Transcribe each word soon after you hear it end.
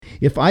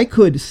if I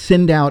could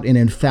send out an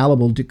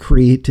infallible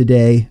decree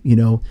today,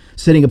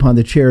 sitting upon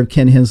the chair of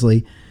Ken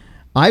Hensley,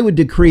 I would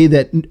decree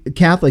that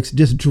Catholics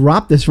just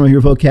drop this from your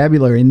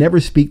vocabulary and never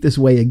speak this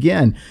way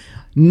again.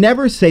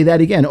 Never say that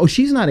again. Oh,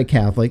 she's not a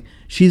Catholic.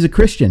 She's a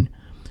Christian.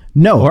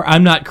 No. Or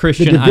I'm not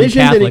Christian, I'm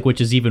Catholic,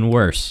 which is even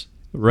worse.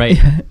 Right.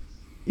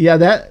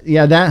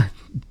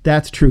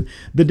 That's true.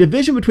 The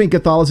division between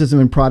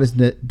Catholicism and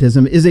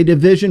Protestantism is a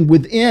division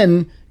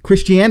within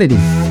Christianity.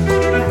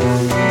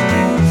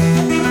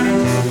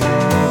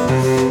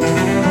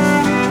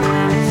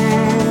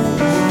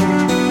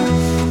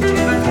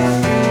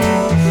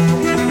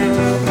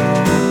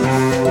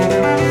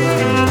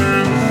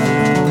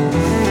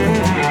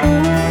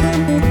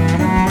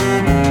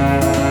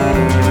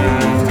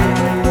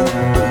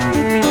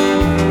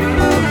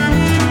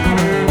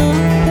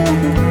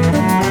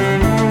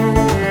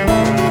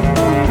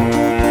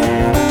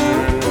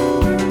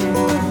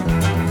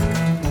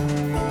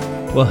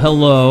 Well,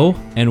 hello,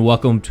 and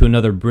welcome to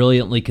another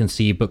brilliantly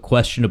conceived but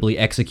questionably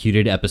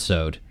executed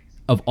episode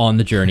of On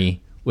the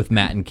Journey with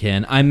Matt and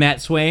Ken. I'm Matt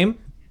Swaim,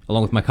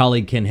 along with my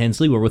colleague Ken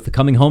Hensley. We're with the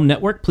Coming Home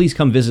Network. Please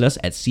come visit us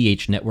at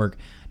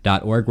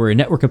chnetwork.org. We're a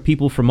network of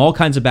people from all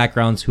kinds of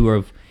backgrounds who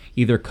have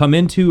either come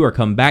into or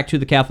come back to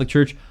the Catholic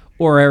Church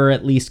or are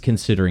at least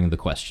considering the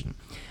question.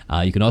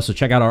 You can also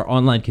check out our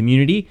online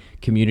community,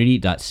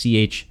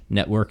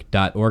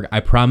 community.chnetwork.org. I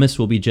promise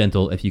we'll be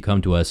gentle if you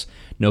come to us.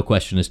 No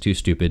question is too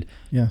stupid.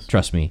 Yes.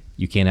 Trust me,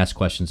 you can't ask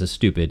questions as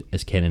stupid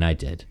as Ken and I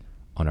did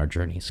on our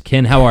journeys.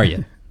 Ken, how are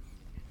you?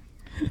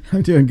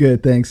 I'm doing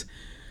good, thanks.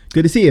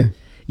 Good to see you.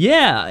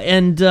 Yeah,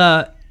 and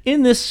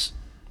in this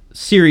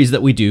series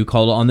that we do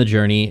called On the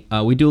Journey,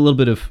 we do a little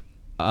bit of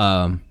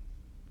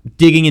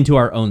digging into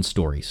our own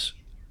stories.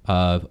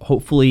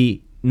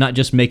 Hopefully not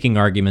just making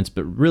arguments,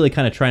 but really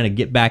kind of trying to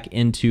get back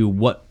into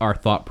what our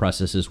thought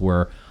processes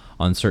were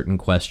on certain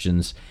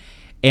questions.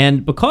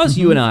 And because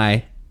you and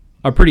I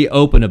are pretty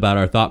open about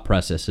our thought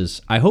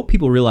processes, I hope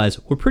people realize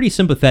we're pretty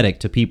sympathetic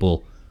to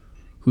people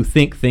who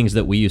think things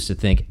that we used to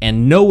think.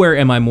 And nowhere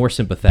am I more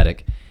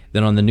sympathetic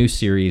than on the new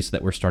series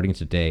that we're starting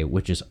today,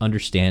 which is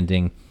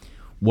understanding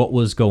what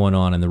was going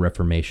on in the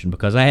Reformation,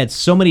 because I had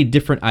so many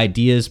different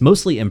ideas,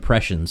 mostly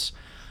impressions,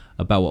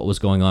 about what was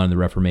going on in the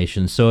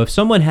Reformation. So if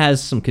someone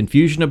has some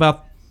confusion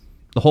about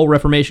the whole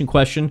Reformation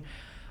question,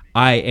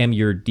 I am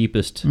your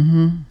deepest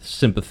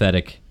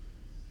sympathetic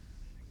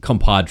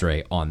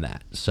compadre on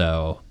that.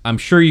 So I'm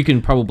sure you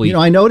can probably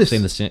I noticed, say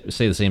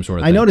the same sort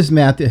of thing. I noticed,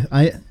 Matt,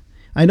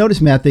 I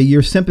noticed, Matt, that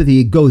your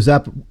sympathy goes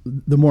up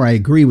the more I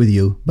agree with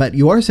you, but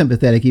you are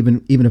sympathetic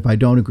even if I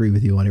don't agree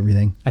with you on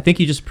everything. I think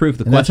you just proved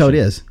the question. That's how it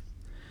is.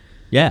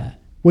 Yeah.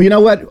 Well, you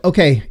know what?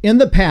 Okay, in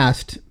the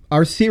past,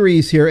 our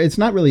series here, it's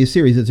not really a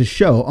series, it's a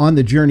show, On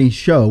the Journey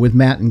show with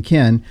Matt and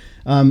Ken.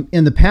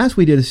 In the past,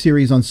 we did a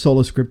series on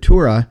Sola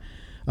Scriptura,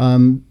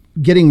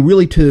 getting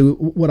really to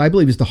what I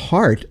believe is the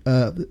heart,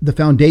 the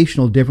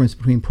foundational difference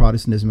between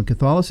Protestantism and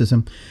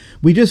Catholicism.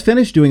 We just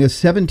finished doing a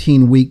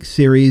 17-week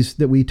series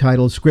that we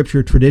titled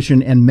Scripture,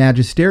 Tradition, and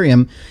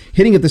Magisterium,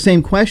 hitting at the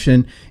same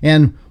question.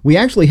 And we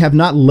actually have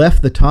not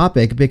left the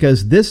topic,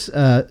 because this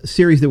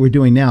series that we're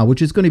doing now,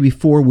 which is going to be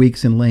 4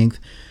 weeks in length,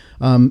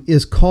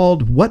 is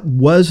called What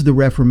Was the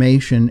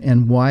Reformation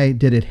and Why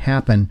Did It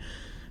Happen?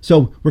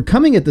 So we're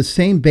coming at the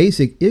same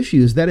basic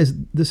issues. That is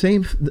the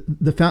same,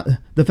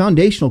 the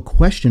foundational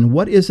question.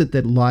 What is it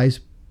that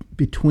lies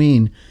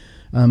between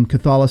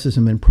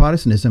Catholicism and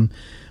Protestantism?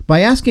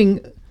 By asking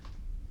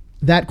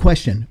that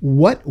question,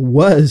 what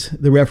was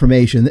the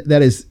Reformation?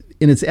 That is,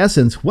 in its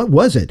essence, what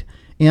was it?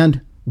 And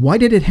why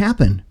did it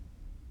happen?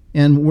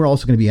 And we're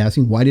also going to be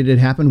asking, why did it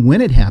happen when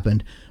it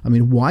happened? I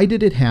mean, why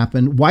did it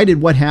happen? Why did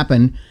what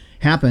happened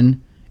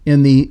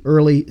in the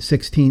early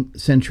 16th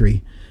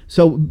century?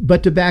 So,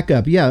 but to back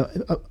up,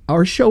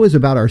 our show is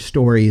about our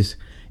stories,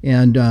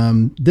 and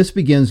this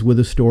begins with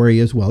a story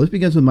as well. This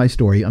begins with my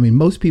story. I mean,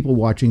 most people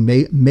watching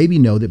maybe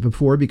know that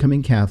before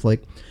becoming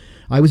Catholic,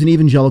 I was an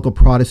evangelical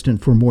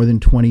Protestant for more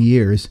than 20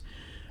 years.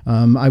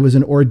 I was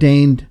an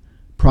ordained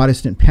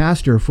Protestant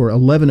pastor for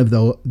 11 of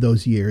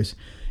those years,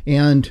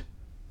 and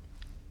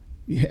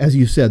as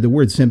you said, the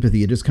word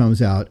sympathy, it just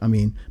comes out. I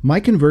mean, my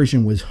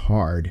conversion was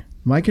hard.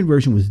 My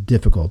conversion was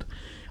difficult.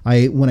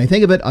 When I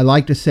think of it, I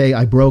like to say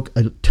I broke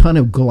a ton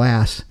of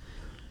glass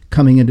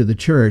coming into the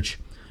church.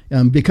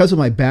 Because of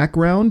my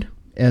background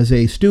as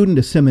a student,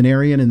 a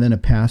seminarian, and then a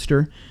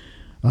pastor,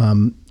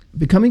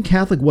 becoming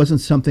Catholic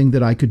wasn't something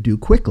that I could do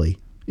quickly.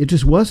 It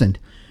just wasn't.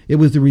 It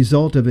was the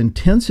result of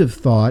intensive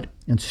thought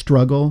and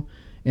struggle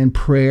and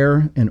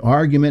prayer and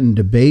argument and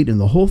debate and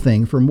the whole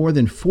thing for more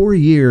than 4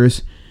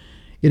 years.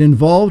 It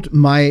involved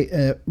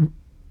my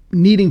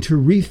needing to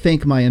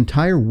rethink my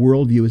entire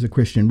worldview as a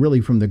Christian,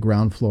 really from the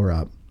ground floor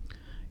up.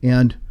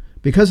 And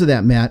because of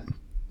that, Matt,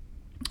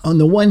 on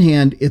the one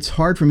hand, it's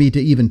hard for me to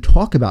even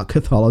talk about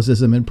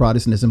Catholicism and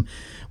Protestantism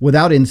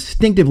without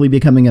instinctively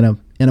becoming an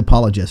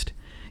apologist.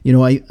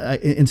 I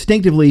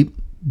instinctively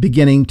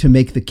beginning to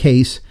make the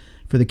case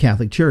for the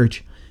Catholic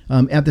Church.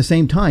 At the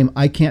same time,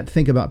 I can't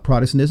think about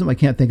Protestantism. I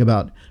can't think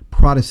about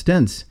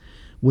Protestants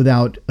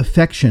without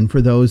affection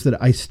for those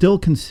that I still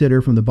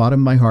consider from the bottom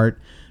of my heart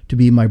to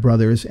be my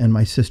brothers and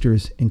my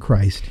sisters in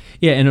Christ.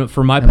 Yeah, and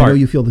for my And I part, know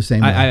you feel the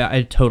same way.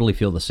 I totally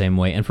feel the same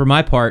way. And for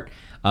my part,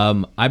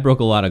 I broke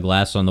a lot of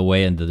glass on the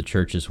way into the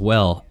church as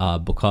well,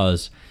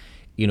 because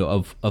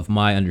of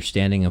my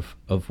understanding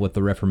of what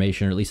the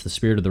Reformation, or at least the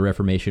spirit of the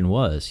Reformation,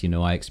 was.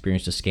 I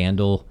experienced a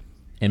scandal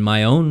in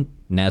my own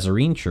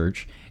Nazarene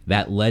church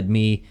that led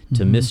me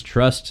to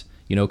mistrust,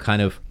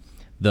 kind of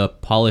the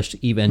polished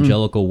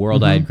evangelical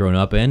world I had grown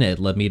up in. It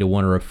led me to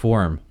want to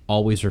reform,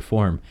 always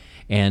reform.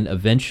 And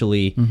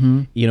eventually,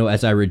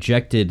 as I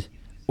rejected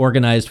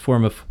organized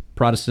form of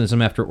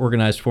Protestantism after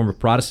organized form of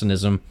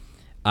Protestantism,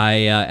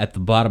 I, at the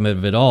bottom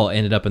of it all,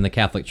 ended up in the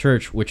Catholic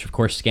Church, which of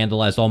course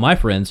scandalized all my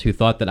friends who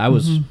thought that I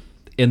was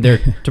in there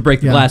to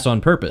break the glass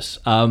on purpose.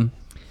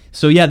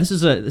 So yeah, this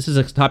is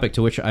a topic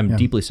to which I'm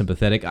deeply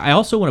sympathetic. I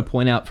also want to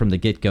point out from the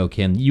get-go,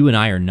 Ken, you and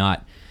I are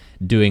not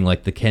doing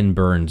like the Ken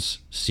Burns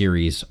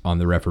series on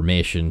the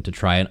Reformation to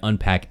try and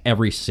unpack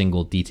every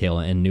single detail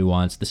and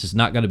nuance. This is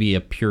not going to be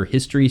a pure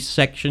history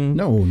section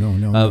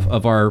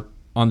of our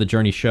On the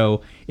Journey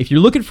show. If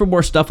you're looking for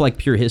more stuff like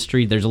pure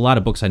history, there's a lot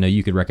of books I know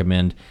you could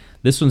recommend.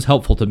 This one's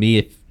helpful to me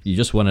if you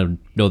just want to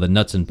know the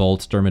nuts and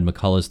bolts. Dermot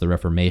McCullough's The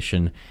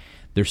Reformation.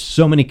 There's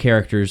so many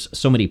characters,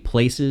 so many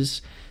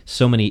places,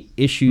 so many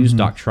issues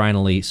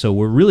doctrinally. So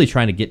we're really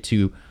trying to get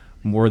to,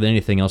 more than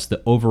anything else,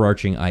 the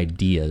overarching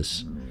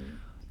ideas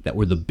that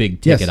were the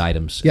big ticket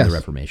items in the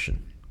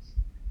Reformation.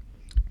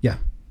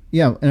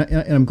 Yeah,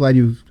 and I'm glad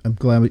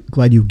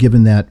you've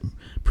given that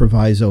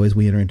proviso as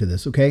we enter into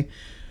this. Okay,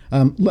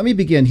 let me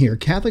begin here.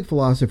 Catholic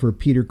philosopher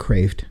Peter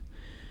Kreeft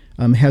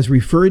has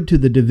referred to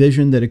the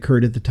division that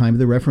occurred at the time of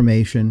the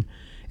Reformation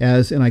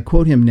as, and I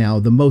quote him now,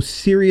 the most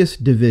serious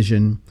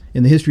division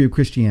in the history of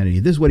Christianity.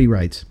 This is what he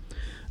writes: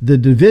 "The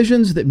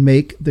divisions that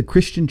make the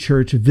Christian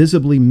church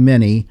visibly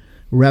many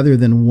rather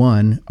than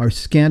one are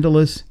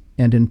scandalous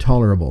and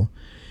intolerable.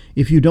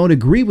 If you don't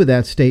agree with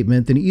that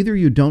statement, then either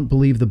you don't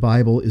believe the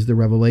Bible is the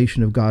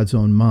revelation of God's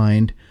own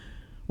mind,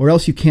 or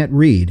else you can't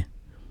read.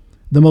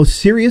 The most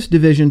serious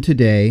division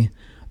today,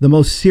 the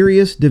most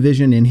serious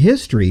division in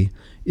history,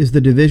 is the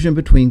division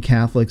between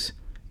Catholics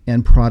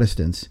and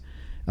Protestants."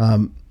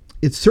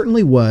 It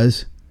certainly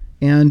was,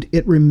 and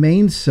it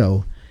remains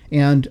so.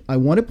 And I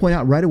want to point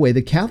out right away,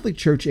 the Catholic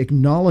Church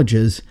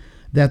acknowledges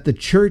that the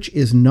church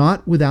is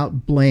not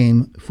without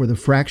blame for the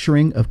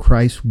fracturing of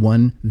Christ's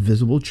one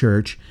visible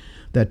church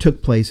that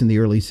took place in the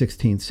early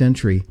 16th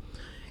century.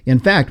 In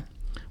fact,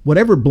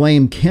 whatever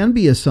blame can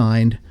be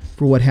assigned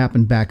for what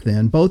happened back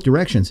then, both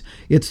directions,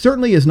 it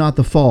certainly is not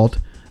the fault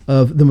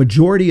of the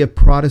majority of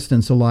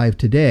Protestants alive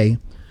today.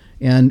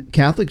 And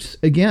Catholics,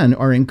 again,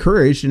 are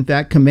encouraged, in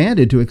fact,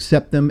 commanded to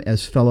accept them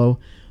as fellow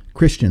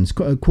Christians.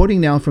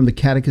 Quoting now from the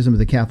Catechism of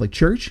the Catholic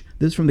Church,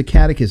 this is from the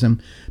Catechism,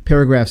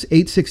 paragraphs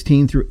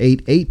 816 through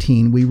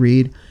 818, we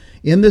read,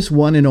 "In this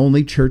one and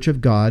only Church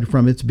of God,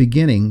 from its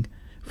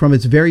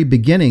very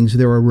beginnings,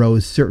 there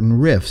arose certain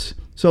rifts."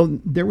 So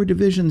there were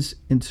divisions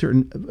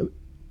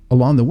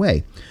along the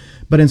way.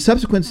 "But in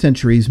subsequent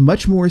centuries,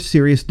 much more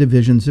serious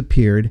divisions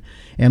appeared,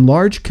 and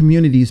large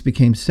communities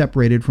became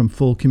separated from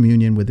full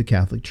communion with the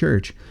Catholic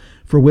Church,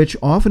 for which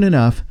often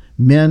enough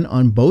men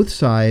on both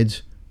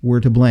sides were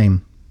to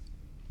blame.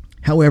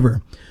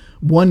 However,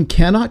 one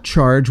cannot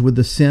charge with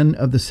the sin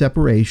of the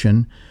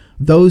separation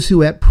those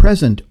who at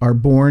present are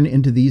born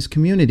into these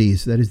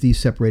communities," that is, these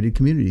separated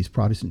communities,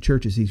 Protestant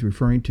churches he's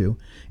referring to,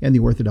 and the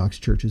Orthodox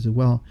churches as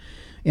well.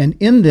 "And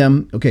in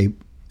them," okay,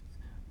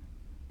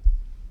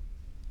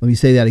 let me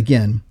say that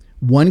again.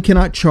 "One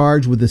cannot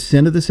charge with the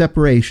sin of the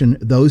separation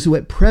those who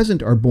at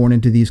present are born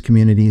into these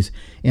communities,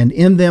 and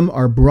in them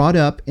are brought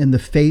up in the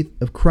faith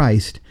of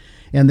Christ,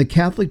 and the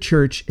Catholic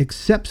Church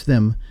accepts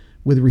them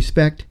with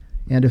respect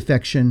and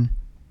affection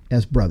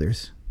as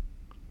brothers."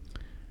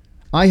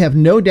 I have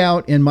no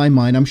doubt in my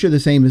mind, I'm sure the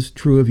same is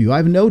true of you, I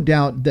have no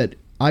doubt that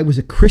I was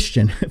a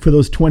Christian for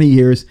those 20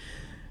 years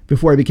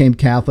before I became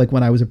Catholic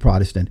when I was a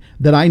Protestant,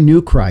 that I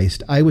knew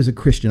Christ. I was a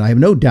Christian. I have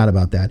no doubt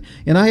about that.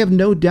 And I have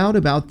no doubt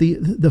about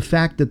the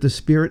fact that the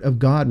Spirit of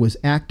God was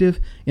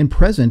active and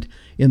present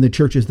in the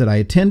churches that I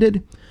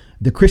attended,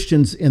 the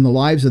Christians, in the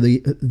lives of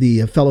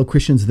the fellow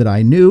Christians that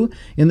I knew,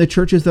 in the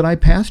churches that I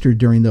pastored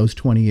during those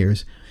 20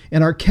 years.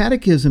 And our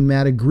catechism,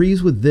 Matt,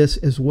 agrees with this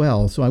as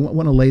well. So I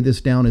want to lay this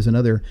down as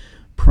another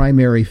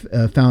primary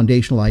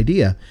foundational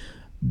idea.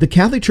 The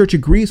Catholic Church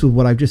agrees with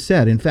what I've just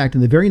said. In fact,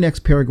 in the very next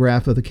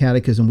paragraph of the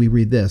Catechism, we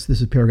read this. This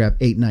is paragraph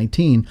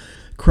 819.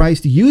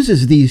 "Christ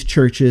uses these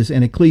churches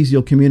and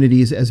ecclesial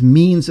communities as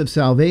means of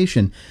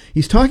salvation."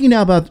 He's talking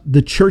now about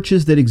the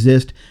churches that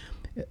exist,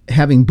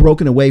 having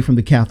broken away from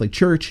the Catholic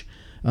Church,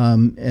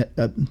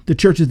 the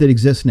churches that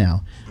exist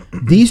now.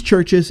 These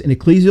churches and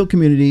ecclesial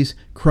communities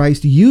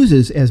Christ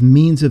uses as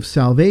means of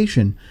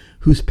salvation,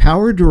 whose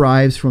power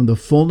derives from the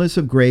fullness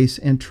of grace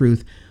and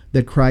truth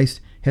that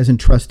Christ has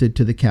entrusted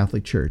to the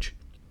Catholic Church.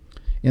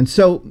 And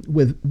so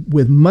with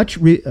much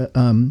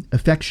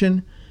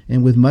affection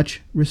and with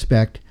much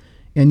respect,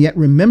 and yet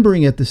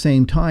remembering at the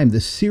same time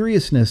the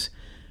seriousness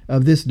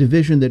of this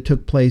division that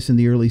took place in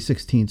the early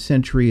 16th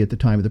century at the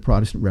time of the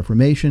Protestant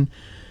Reformation.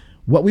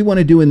 What we want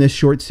to do in this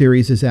short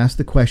series is ask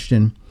the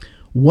question,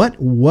 what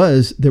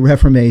was the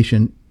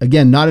Reformation?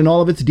 Again, not in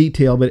all of its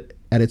detail, but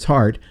at its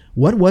heart,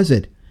 what was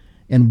it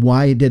and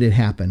why did it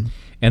happen?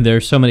 And there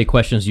are so many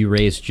questions you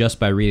raised just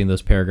by reading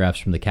those paragraphs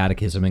from the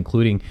Catechism,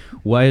 including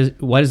why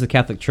does the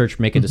Catholic Church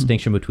make a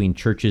distinction between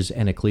churches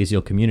and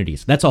ecclesial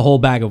communities? That's a whole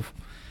bag of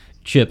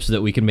chips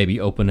that we can maybe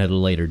open at a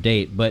later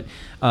date. But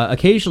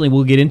occasionally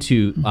we'll get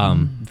into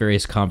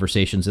various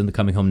conversations in the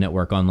Coming Home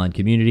Network online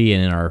community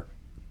and in our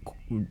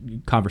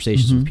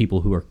conversations with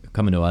people who are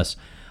coming to us.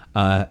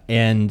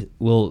 And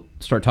we'll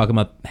start talking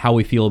about how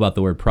we feel about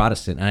the word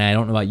Protestant. And I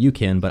don't know about you,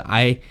 Ken, but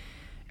I,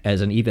 as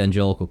an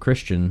evangelical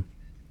Christian,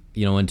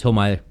 until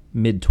my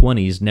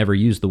mid-20s, never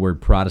used the word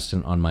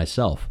Protestant on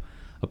myself.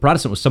 A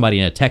Protestant was somebody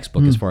in a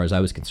textbook as far as I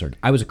was concerned.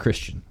 I was a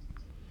Christian.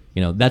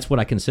 That's what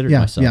I considered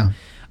myself. Yeah.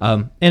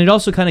 And it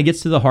also kind of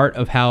gets to the heart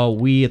of how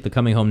we at the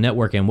Coming Home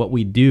Network and what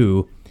we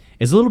do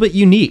is a little bit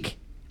unique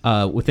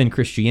within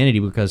Christianity,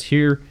 because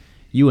here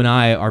you and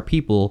I are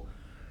people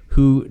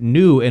who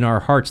knew in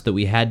our hearts that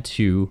we had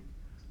to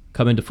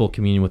come into full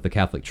communion with the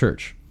Catholic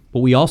Church.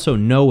 But we also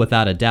know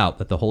without a doubt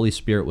that the Holy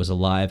Spirit was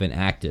alive and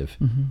active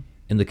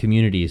in the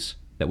communities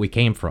that we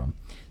came from.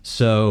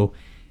 So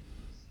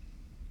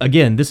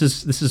again, this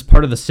is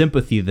part of the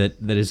sympathy that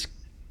is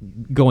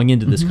going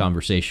into this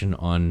conversation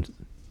on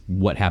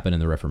what happened in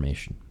the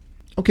Reformation.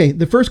 Okay,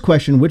 the first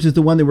question, which is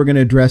the one that we're going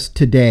to address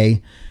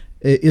today,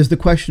 is the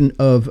question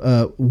of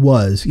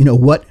was.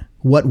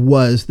 What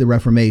was the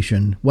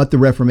Reformation? What the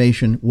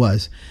Reformation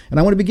was. And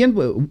I want to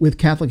begin with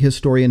Catholic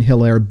historian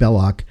Hilaire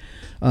Belloc,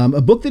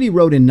 a book that he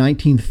wrote in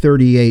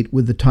 1938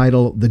 with the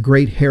title The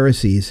Great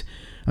Heresies.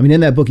 I mean,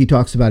 in that book, he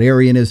talks about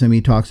Arianism, he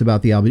talks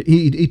about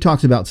he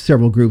talks about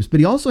several groups,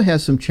 but he also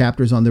has some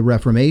chapters on the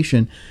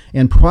Reformation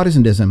and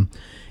Protestantism.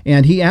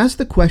 And he asked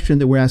the question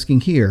that we're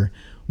asking here: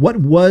 what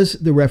was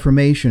the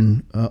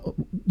Reformation?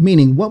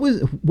 Meaning,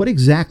 what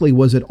exactly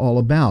was it all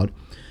about?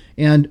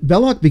 And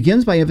Belloc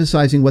begins by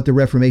emphasizing what the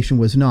Reformation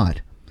was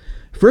not.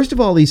 First of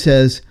all, he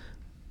says,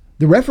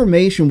 the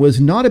Reformation was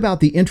not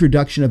about the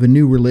introduction of a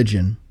new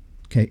religion.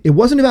 Okay, it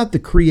wasn't about the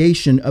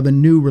creation of a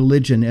new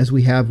religion as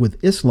we have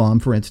with Islam,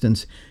 for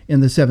instance, in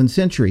the 7th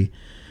century.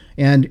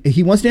 And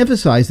he wants to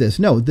emphasize this.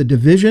 No, the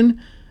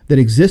division that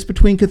exists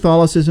between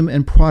Catholicism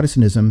and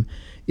Protestantism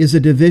is a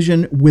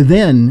division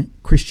within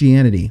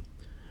Christianity.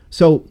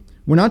 So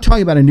we're not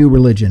talking about a new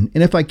religion.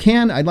 And if I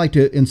can, I'd like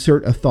to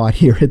insert a thought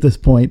here at this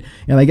point,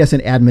 and I guess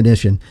an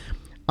admonition.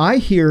 I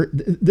hear,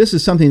 this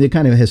is something that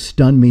kind of has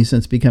stunned me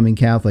since becoming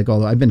Catholic,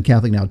 although I've been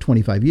Catholic now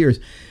 25 years.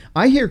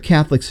 I hear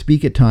Catholics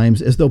speak at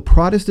times as though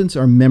Protestants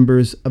are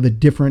members of a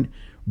different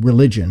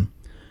religion.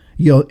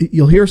 You'll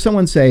hear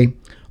someone say,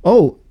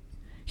 oh,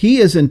 he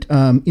isn't,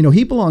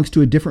 he belongs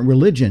to a different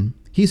religion.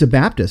 He's a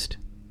Baptist.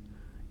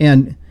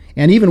 And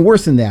even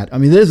worse than that, I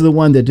mean, this is the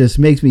one that just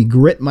makes me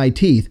grit my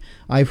teeth.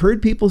 I've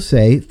heard people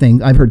say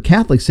things, I've heard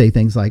Catholics say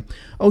things like,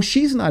 oh,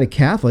 she's not a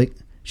Catholic,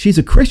 she's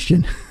a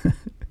Christian.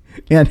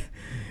 And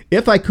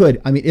if I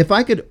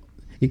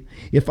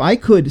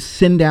could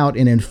send out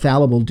an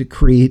infallible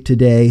decree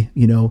today,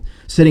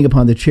 sitting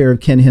upon the chair of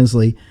Ken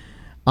Hensley,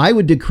 I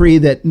would decree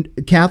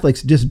that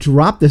Catholics just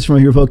drop this from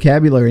your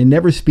vocabulary and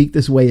never speak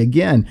this way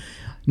again.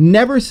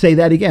 Never say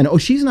that again. Oh,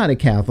 she's not a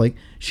Catholic,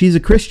 she's a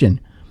Christian.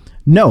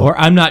 No. Or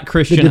I'm not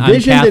Christian,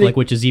 I'm Catholic,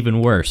 which is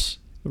even worse,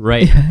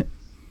 right?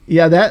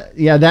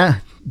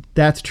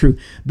 That's true.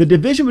 The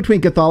division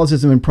between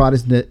Catholicism and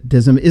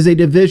Protestantism is a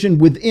division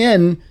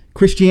within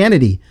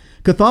Christianity.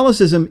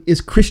 Catholicism is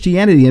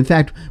Christianity. In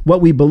fact, what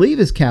we believe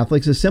as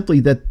Catholics is simply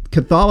that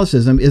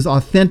Catholicism is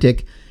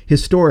authentic,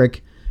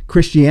 historic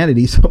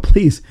Christianity. So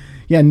please,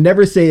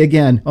 never say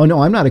again, oh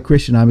no, I'm not a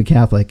Christian, I'm a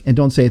Catholic. And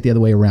don't say it the other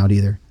way around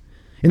either.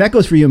 And that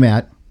goes for you,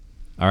 Matt.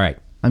 All right.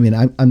 I mean,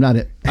 I'm not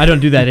a... I don't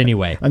do that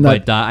anyway,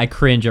 but I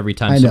cringe every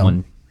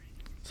time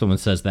someone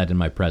says that in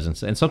my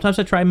presence. And sometimes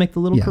I try and make the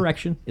little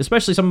correction,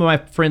 especially some of my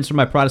friends from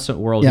my Protestant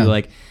world who are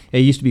like, hey,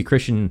 you used to be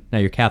Christian, now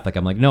you're Catholic.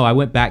 I'm like, no, I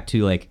went back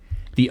to like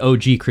the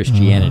OG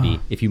Christianity,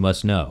 if you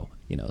must know,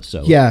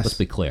 so let's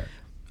be clear.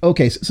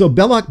 Okay, so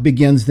Belloc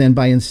begins then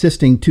by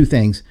insisting two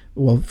things.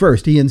 Well,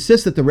 first, he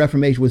insists that the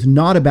Reformation was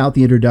not about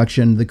the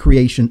introduction, the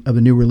creation of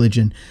a new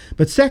religion.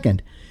 But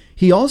second,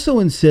 he also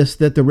insists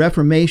that the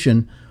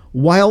Reformation,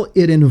 while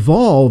it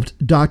involved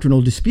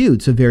doctrinal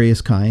disputes of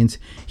various kinds,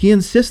 he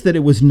insists that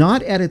it was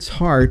not at its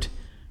heart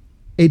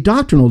a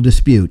doctrinal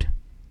dispute.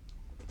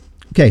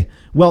 Okay,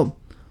 well,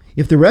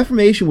 if the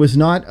Reformation was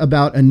not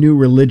about a new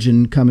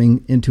religion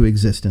coming into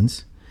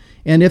existence,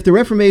 and if the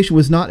Reformation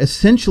was not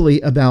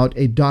essentially about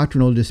a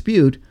doctrinal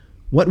dispute,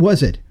 what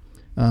was it?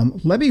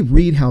 Let me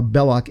read how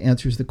Belloc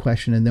answers the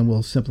question, and then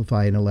we'll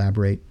simplify and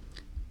elaborate.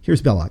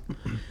 Here's Belloc.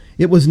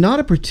 It was not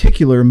a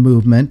particular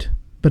movement,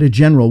 but a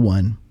general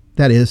one.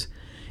 That is,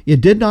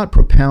 it did not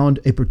propound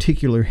a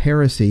particular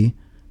heresy,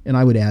 and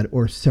I would add,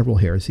 or several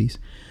heresies,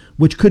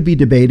 which could be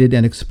debated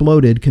and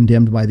exploded,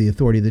 condemned by the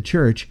authority of the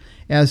Church,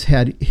 as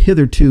had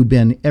hitherto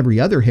been every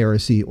other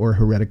heresy or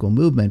heretical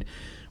movement.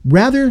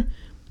 Rather,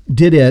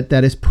 did it,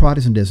 that is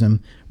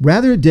Protestantism,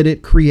 rather did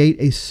it create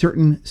a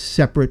certain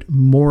separate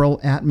moral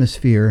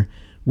atmosphere,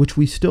 which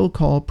we still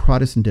call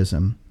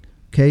Protestantism.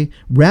 Okay?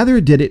 Rather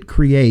did it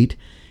create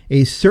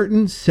a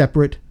certain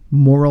separate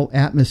moral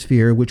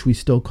atmosphere, which we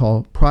still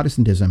call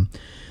Protestantism.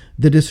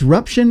 The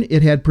disruption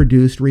it had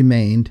produced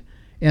remained,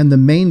 and the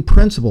main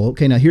principle,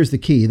 okay, now here's the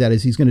key, that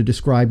is, he's going to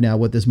describe now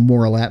what this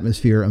moral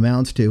atmosphere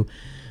amounts to.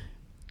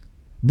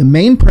 The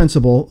main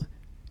principle,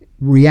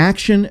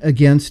 reaction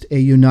against a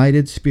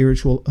united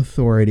spiritual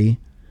authority,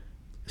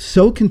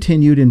 so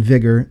continued in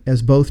vigor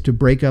as both to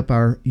break up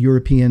our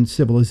European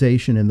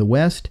civilization in the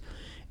West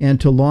and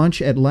to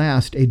launch at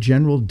last a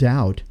general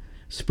doubt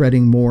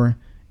spreading more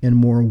and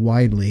more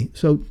widely.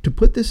 So to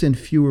put this in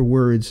fewer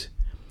words,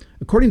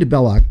 according to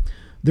Belloc,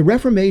 the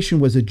Reformation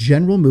was a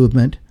general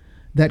movement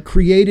that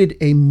created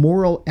a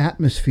moral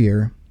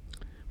atmosphere,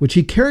 which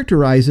he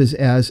characterizes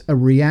as a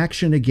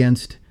reaction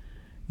against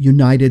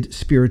united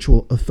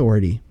spiritual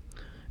authority.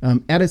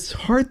 At its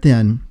heart,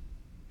 then,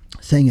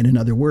 saying it in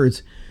other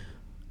words,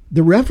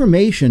 the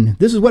Reformation,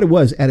 this is what it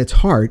was at its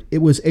heart. It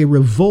was a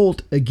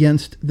revolt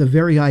against the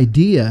very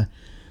idea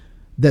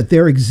that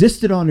there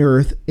existed on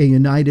earth a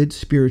united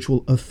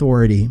spiritual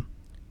authority,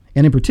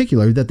 and in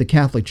particular, that the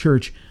Catholic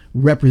Church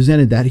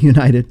represented that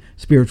united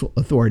spiritual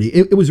authority.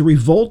 It was a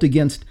revolt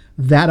against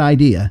that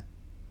idea.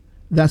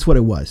 That's what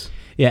it was.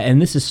 Yeah,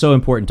 and this is so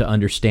important to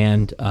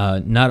understand,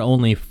 not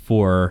only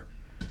for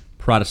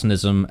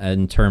Protestantism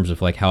in terms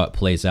of like how it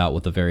plays out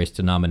with the various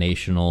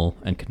denominational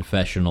and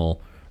confessional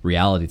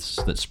realities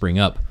that spring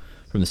up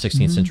from the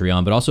 16th century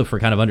on, but also for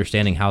kind of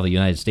understanding how the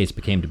United States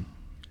became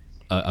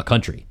a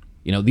country.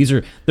 You know,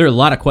 there are a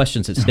lot of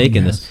questions at stake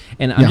in this,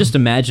 and I'm just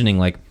imagining,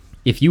 like,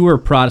 if you were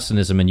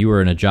Protestantism and you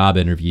were in a job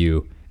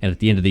interview, and at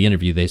the end of the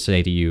interview they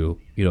say to you,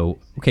 you know,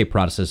 okay,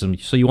 Protestantism,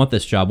 so you want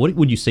this job, what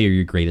would you say are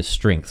your greatest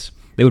strengths?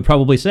 They would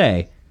probably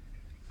say,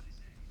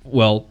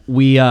 well,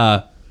 we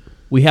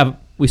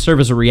serve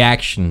as a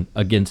reaction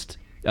against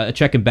a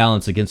check and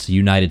balance against the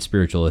united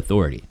spiritual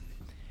authority.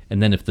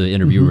 And then if the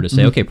interviewer were to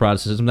say, okay,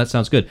 Protestantism, that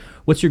sounds good.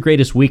 What's your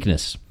greatest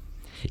weakness?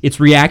 It's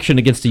reaction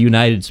against a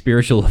united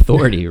spiritual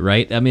authority,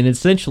 right? I mean,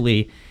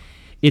 essentially,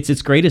 it's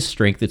its greatest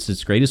strength. It's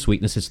its greatest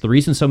weakness. It's the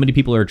reason so many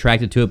people are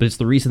attracted to it, but it's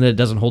the reason that it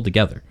doesn't hold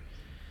together.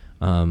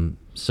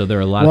 So there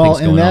are a lot of things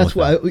going on. Well, and that's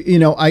why, you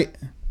know,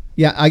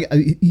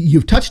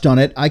 you've touched on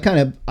it.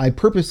 I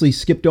purposely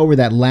skipped over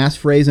that last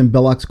phrase in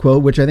Belloc's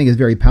quote, which I think is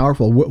very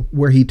powerful,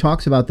 where he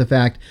talks about the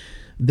fact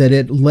that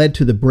it led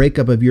to the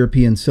breakup of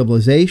European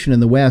civilization in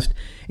the West.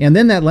 And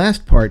then that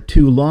last part,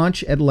 to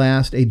launch at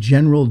last a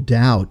general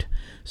doubt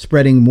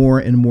spreading more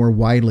and more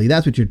widely.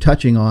 That's what you're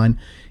touching on,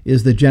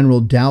 is the general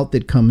doubt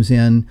that comes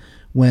in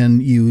when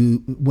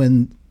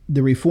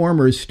the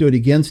Reformers stood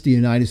against the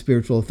united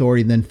spiritual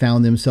authority and then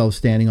found themselves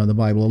standing on the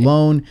Bible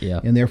alone,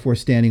 and therefore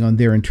standing on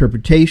their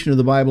interpretation of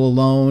the Bible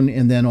alone,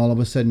 and then all of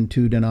a sudden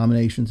 2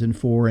 denominations in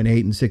 4 and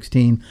 8 and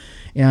 16,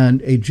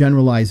 and a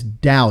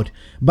generalized doubt.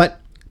 But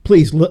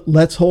please,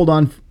 let's hold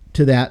on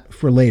to that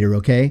for later,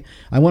 okay?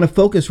 I want to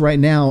focus right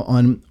now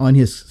on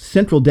his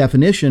central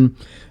definition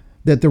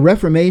that the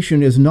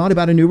Reformation is not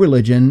about a new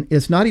religion.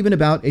 It's not even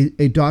about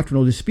a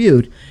doctrinal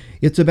dispute.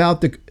 It's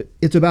about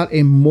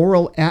a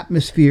moral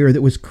atmosphere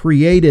that was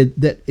created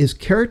that is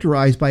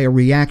characterized by a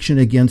reaction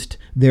against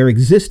there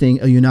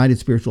existing a united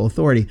spiritual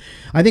authority.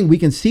 I think we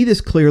can see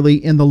this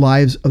clearly in the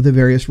lives of the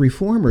various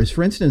reformers.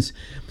 For instance,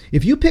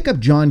 if you pick up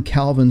John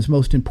Calvin's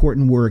most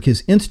important work,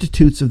 his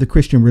Institutes of the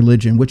Christian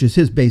Religion, which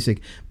is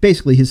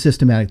basically his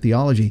systematic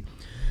theology,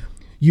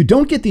 you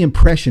don't get the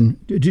impression,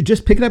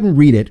 just pick it up and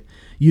read it,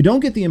 you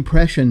don't get the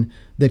impression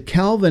that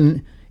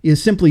Calvin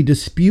is simply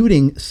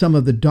disputing some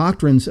of the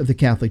doctrines of the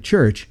Catholic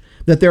Church,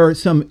 that there are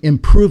some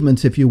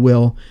improvements, if you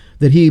will,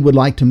 that he would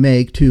like to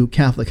make to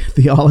Catholic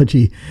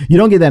theology. You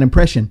don't get that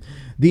impression.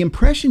 The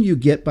impression you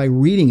get by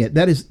reading it,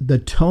 that is the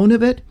tone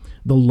of it,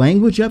 the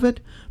language of it,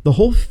 the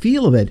whole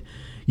feel of it,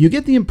 you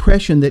get the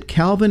impression that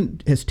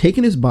Calvin has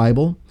taken his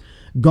Bible,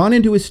 gone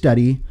into his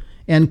study,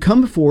 and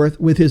come forth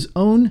with his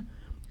own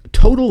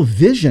total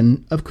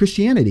vision of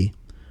Christianity,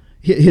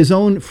 his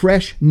own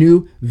fresh,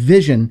 new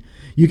vision.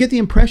 You get the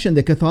impression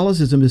that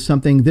Catholicism is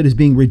something that is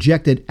being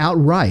rejected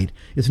outright.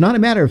 It's not a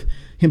matter of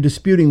him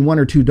disputing 1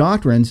 or 2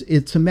 doctrines.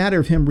 It's a matter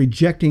of him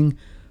rejecting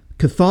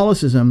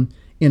Catholicism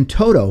in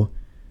toto.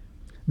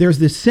 There's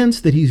this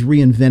sense that he's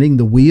reinventing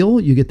the wheel.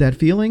 You get that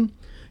feeling?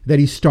 That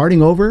he's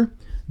starting over,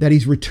 that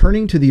he's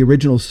returning to the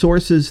original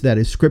sources, that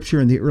is Scripture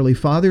and the early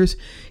fathers.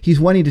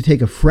 He's wanting to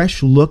take a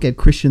fresh look at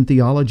Christian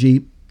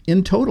theology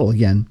in total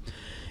again.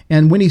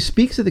 And when he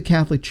speaks of the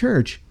Catholic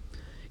Church,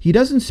 he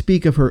doesn't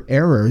speak of her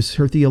errors,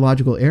 her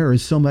theological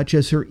errors, so much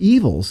as her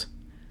evils.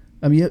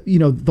 I mean, you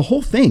know, the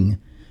whole thing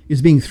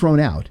is being thrown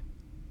out,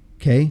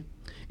 okay?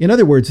 In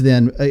other words,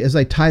 then, as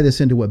I tie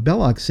this into what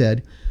Belloc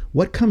said,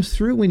 what comes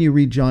through when you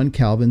read John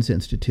Calvin's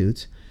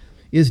Institutes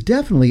is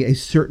definitely a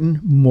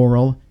certain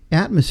moral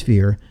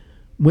atmosphere,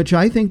 which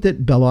I think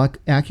that Belloc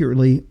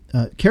accurately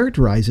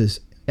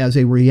characterizes as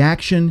a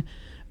reaction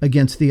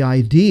against the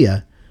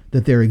idea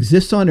that there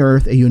exists on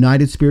earth a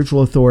united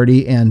spiritual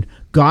authority, and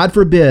God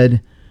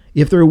forbid,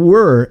 if there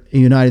were a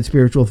united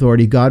spiritual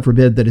authority, God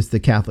forbid that it's the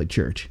Catholic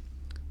Church.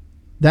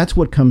 That's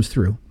what comes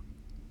through.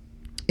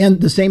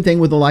 And the same thing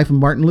with the life of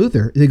Martin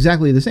Luther,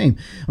 exactly the same.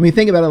 I mean,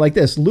 think about it like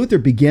this. Luther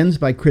begins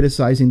by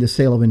criticizing the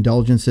sale of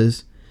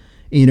indulgences,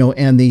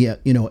 and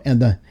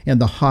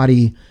the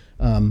haughty,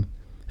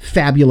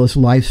 fabulous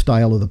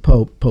lifestyle of the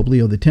Pope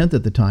Leo X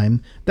at the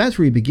time. That's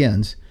where he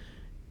begins.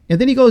 And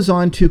then he goes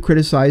on to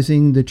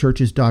criticizing the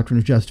church's doctrine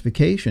of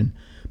justification.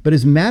 But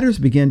as matters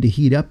begin to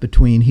heat up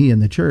between he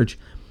and the church,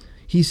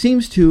 he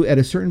seems to, at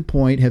a certain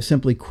point, have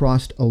simply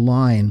crossed a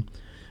line.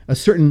 A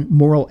certain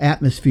moral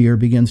atmosphere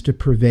begins to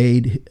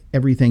pervade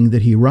everything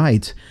that he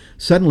writes.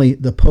 Suddenly,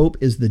 the Pope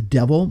is the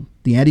devil,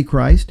 the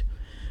Antichrist.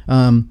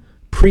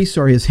 Priests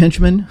are his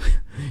henchmen.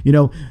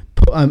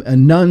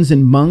 Nuns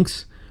and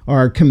monks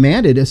are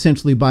commanded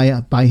essentially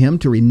by him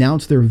to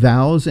renounce their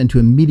vows and to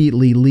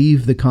immediately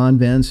leave the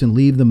convents and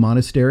leave the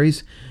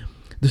monasteries.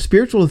 The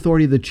spiritual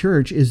authority of the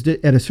church is,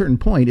 at a certain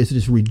point, is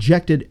just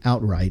rejected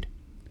outright.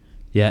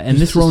 Yeah, and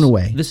just thrown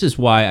away. This is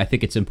why I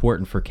think it's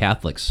important for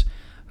Catholics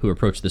who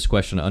approach this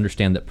question to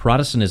understand that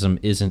Protestantism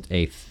isn't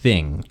a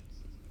thing.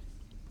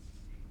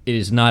 It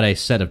is not a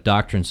set of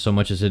doctrines so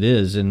much as it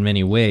is, in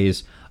many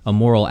ways, a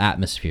moral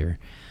atmosphere.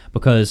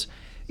 Because,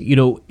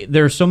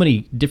 there are so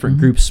many different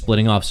groups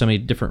splitting off, so many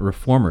different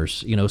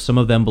reformers. Some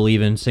of them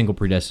believe in single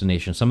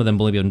predestination. Some of them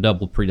believe in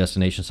double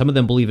predestination. Some of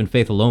them believe in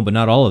faith alone, but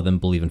not all of them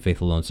believe in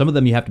faith alone. Some of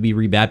them you have to be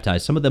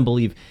rebaptized. Some of them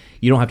believe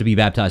you don't have to be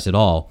baptized at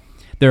all.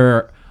 There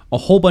are a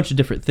whole bunch of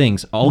different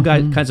things, all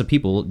kinds of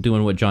people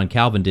doing what John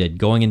Calvin did,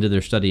 going into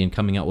their study and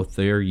coming out with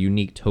their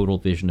unique total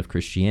vision of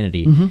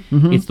Christianity.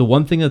 It's the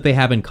one thing that they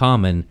have in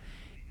common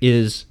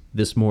is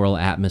this moral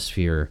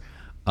atmosphere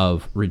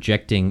of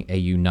rejecting a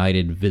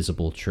united,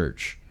 visible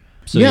church.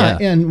 So, yeah,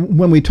 and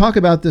when we talk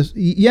about this,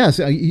 yes,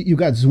 you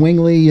got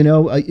Zwingli,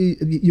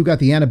 you got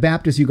the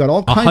Anabaptists, you got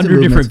all kinds of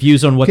 100 different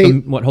views on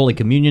what Holy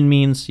Communion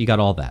means. You got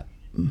all that.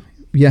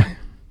 Yeah.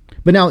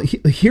 But now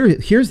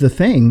here's the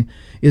thing,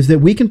 is that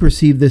we can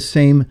perceive this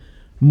same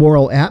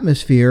moral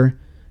atmosphere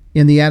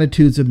in the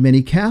attitudes of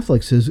many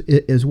Catholics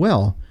as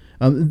well.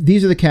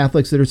 These are the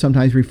Catholics that are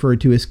sometimes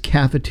referred to as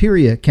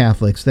cafeteria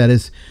Catholics, that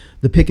is,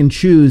 the pick and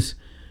choose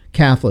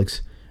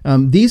Catholics.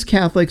 These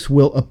Catholics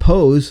will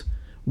oppose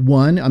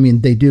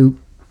they do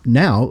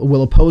now,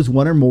 will oppose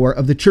one or more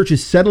of the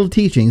church's settled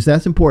teachings.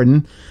 That's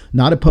important.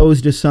 Not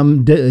opposed to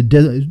some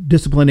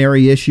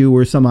disciplinary issue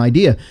or some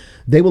idea.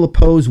 They will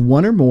oppose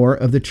one or more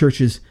of the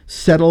church's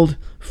settled,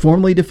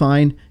 formally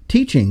defined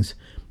teachings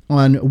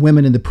on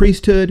women in the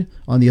priesthood,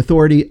 on the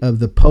authority of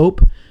the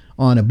Pope,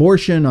 on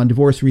abortion, on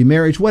divorce,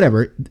 remarriage,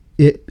 whatever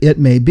it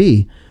may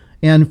be.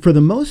 And for the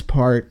most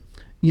part,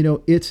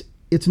 it's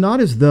not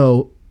as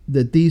though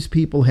that these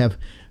people have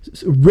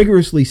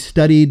rigorously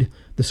studied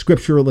the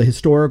scriptural, the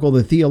historical,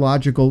 the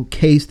theological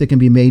case that can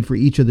be made for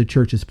each of the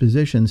church's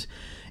positions,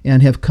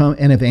 and have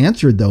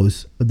answered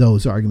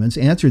those arguments,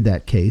 answered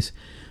that case.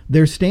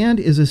 Their stand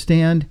is a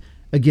stand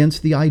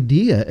against the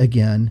idea,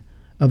 again,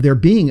 of there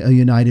being a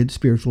united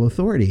spiritual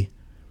authority.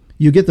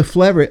 You get the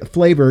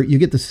flavor, you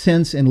get the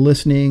sense in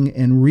listening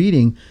and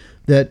reading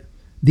that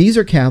these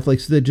are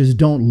Catholics that just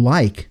don't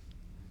like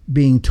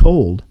being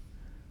told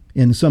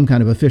in some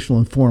kind of official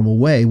and formal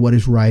way what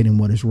is right and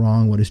what is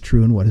wrong, what is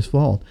true and what is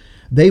false.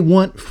 They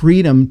want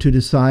freedom to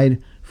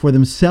decide for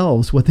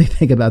themselves what they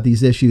think about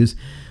these issues.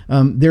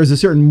 There's a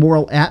certain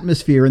moral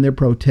atmosphere in their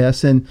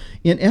protests, and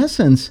in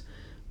essence,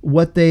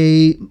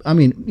 the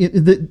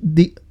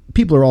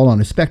people are all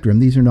on a spectrum.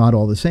 These are not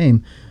all the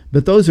same,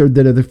 but those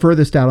that are the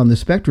furthest out on the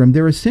spectrum,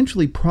 they're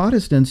essentially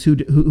Protestants who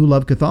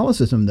love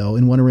Catholicism, though,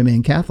 and want to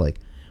remain Catholic.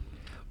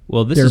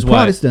 Well, they're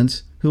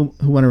Protestants who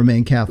want to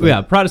remain Catholic.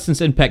 Yeah,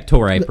 Protestants in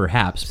pectore,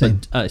 perhaps,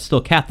 but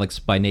still Catholics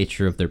by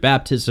nature of their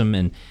baptism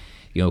and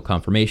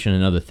confirmation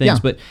and other things. Yeah.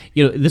 But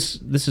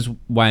this is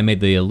why I made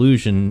the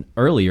allusion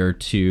earlier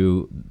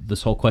to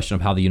this whole question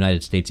of how the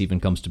United States even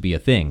comes to be a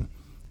thing,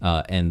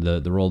 and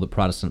the role that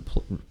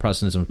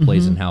Protestantism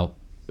plays in how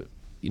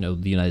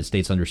the United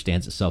States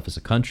understands itself as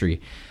a country.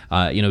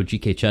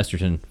 G.K.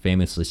 Chesterton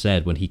famously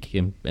said when he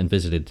came and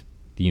visited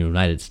the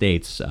United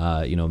States,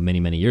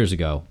 many years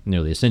ago,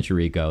 nearly a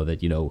century ago,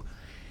 that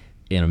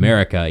in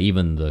America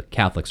even the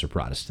Catholics are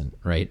Protestant,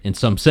 right? In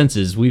some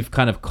senses, we've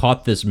kind of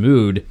caught this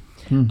mood.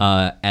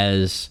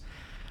 As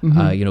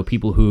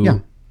people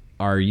who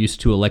are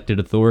used to elected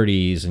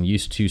authorities and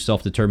used to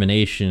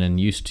self-determination and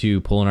used to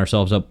pulling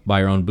ourselves up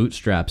by our own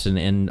bootstraps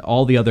and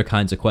all the other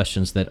kinds of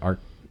questions that are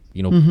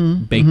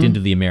baked into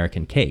the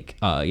American cake.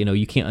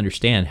 You can't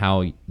understand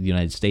how the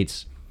United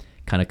States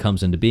kind of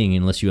comes into being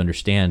unless you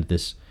understand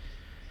this.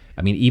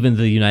 I mean, even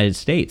the United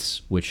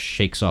States, which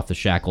shakes off the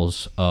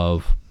shackles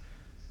of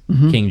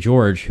King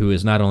George, who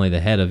is not only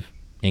the head of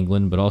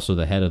England but also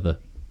the head of the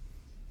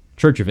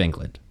Church of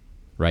England.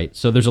 Right.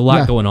 So there's a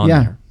lot going on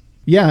there.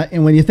 Yeah.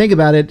 And when you think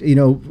about it,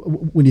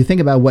 when you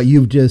think about what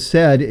you've just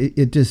said,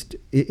 it just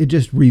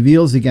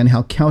reveals again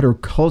how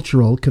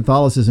countercultural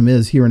Catholicism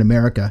is here in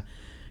America.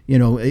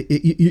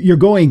 You're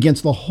going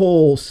against the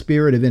whole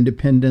spirit of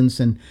independence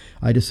and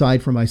I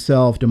decide for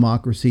myself,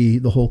 democracy,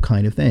 the whole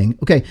kind of thing.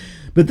 Okay,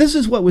 but this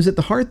is what was at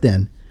the heart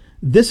then.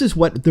 This is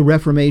what the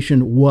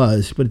Reformation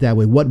was, put it that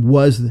way.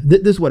 This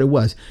is what it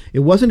was. It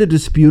wasn't a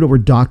dispute over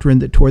doctrine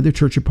that tore the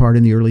church apart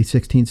in the early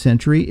 16th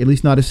century, at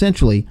least not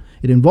essentially.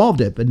 It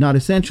involved it, but not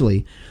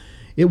essentially.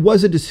 It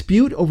was a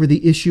dispute over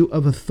the issue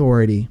of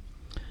authority.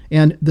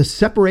 And the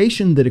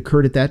separation that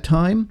occurred at that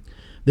time,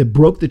 that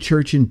broke the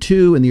church in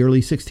two in the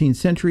early 16th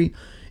century,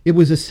 it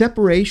was a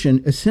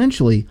separation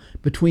essentially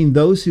between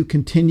those who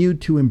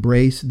continued to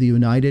embrace the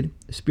united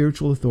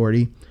spiritual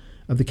authority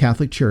of the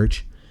Catholic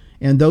Church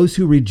and those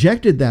who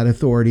rejected that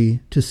authority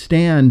to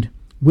stand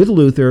with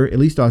Luther, at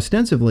least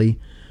ostensibly,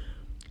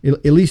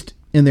 at least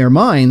in their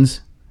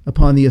minds,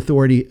 upon the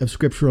authority of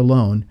Scripture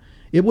alone.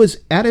 It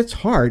was at its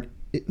heart,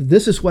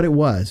 this is what it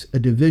was, a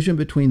division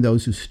between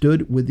those who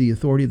stood with the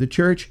authority of the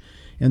church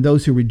and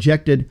those who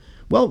rejected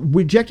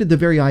the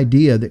very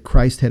idea that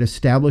Christ had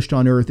established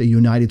on earth a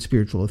united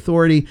spiritual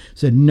authority,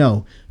 said,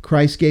 no,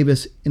 Christ gave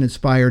us an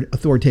inspired,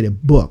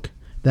 authoritative book.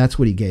 That's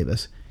what he gave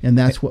us. And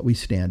that's what we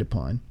stand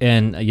upon.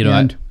 And,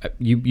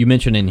 you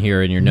mentioned in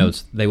here in your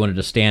notes, they wanted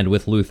to stand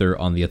with Luther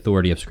on the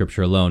authority of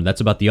Scripture alone.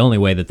 That's about the only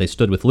way that they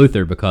stood with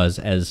Luther, because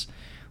as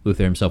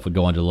Luther himself would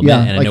go on to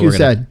lament, and I know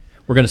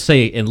we're going to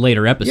say in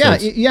later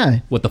episodes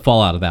what the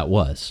fallout of that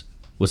was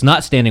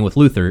not standing with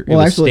Luther. It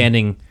was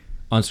standing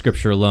on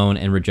Scripture alone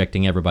and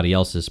rejecting everybody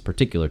else's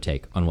particular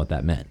take on what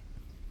that meant.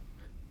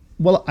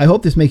 Well, I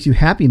hope this makes you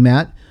happy,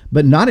 Matt,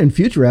 but not in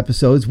future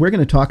episodes. We're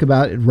going to talk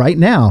about it right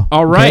now.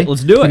 All right,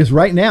 let's do it. Because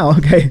right now,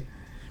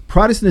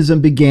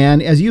 Protestantism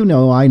began, as you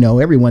know, I know,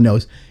 everyone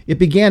knows, it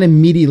began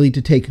immediately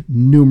to take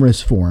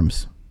numerous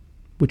forms,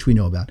 which we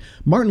know about.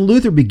 Martin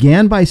Luther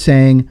began by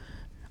saying,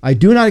 I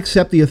do not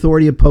accept the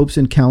authority of popes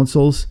and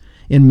councils.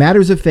 In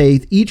matters of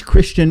faith, each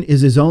Christian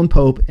is his own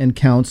pope and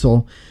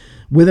council.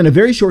 Within a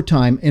very short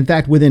time, in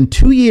fact, within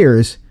 2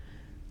 years,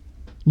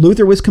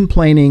 Luther was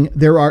complaining,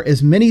 there are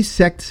as many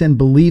sects and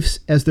beliefs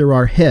as there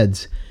are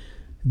heads.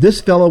 This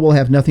fellow will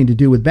have nothing to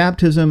do with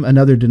baptism.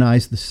 Another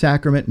denies the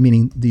sacrament,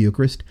 meaning the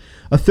Eucharist.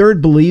 A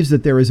third believes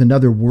that there is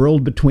another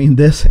world between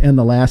this and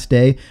the last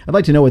day. I'd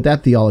like to know what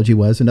that theology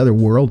was, another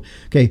world.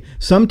 Okay,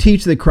 some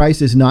teach that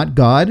Christ is not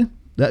God.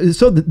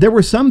 So there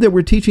were some that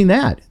were teaching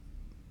that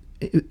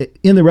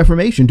in the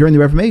Reformation, during the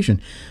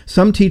Reformation.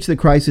 Some teach that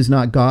Christ is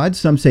not God.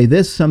 Some say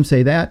this, some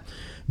say that.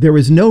 There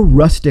is no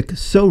rustic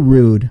so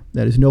rude,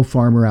 that is no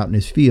farmer out in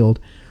his field,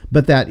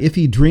 but that if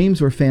he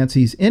dreams or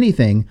fancies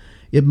anything,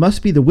 it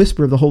must be the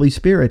whisper of the Holy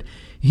Spirit.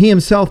 He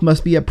himself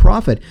must be a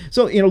prophet.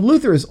 So,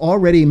 Luther is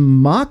already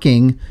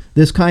mocking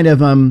this kind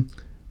of, I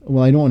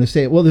don't want to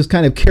say it, this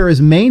kind of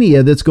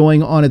charismania that's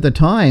going on at the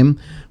time,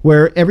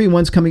 where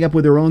everyone's coming up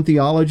with their own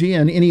theology,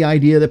 and any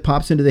idea that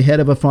pops into the head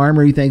of a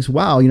farmer, he thinks,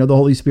 wow, the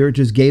Holy Spirit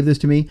just gave this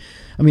to me.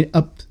 I mean,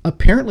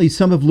 apparently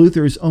some of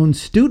Luther's own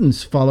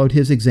students followed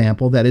his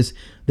example. That is,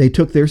 they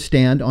took their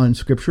stand on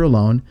Scripture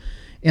alone,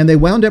 and they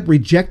wound up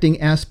rejecting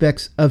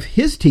aspects of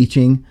his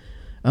teaching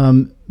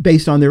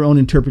based on their own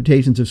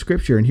interpretations of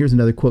Scripture. And here's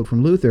another quote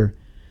from Luther,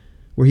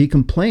 where he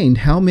complained,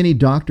 how many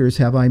doctors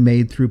have I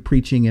made through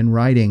preaching and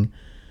writing?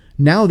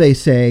 Now they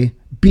say,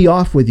 be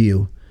off with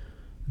you.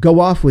 Go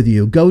off with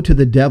you. Go to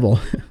the devil.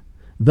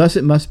 Thus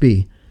it must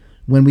be.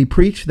 When we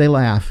preach, they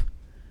laugh.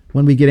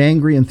 When we get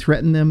angry and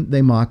threaten them,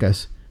 they mock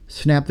us,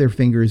 snap their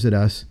fingers at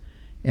us,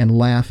 and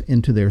laugh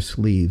into their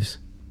sleeves.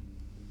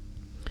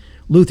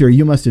 Luther,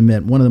 you must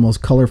admit, one of the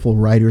most colorful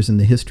writers in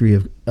the history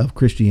of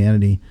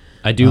Christianity.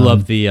 I do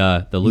love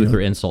the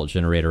Luther insult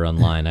generator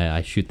online.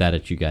 I shoot that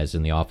at you guys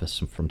in the office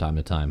from time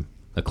to time.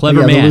 A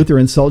clever man. The Luther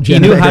insult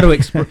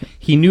generator.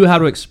 He knew how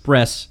to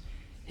express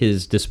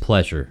his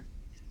displeasure,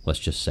 let's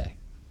just say.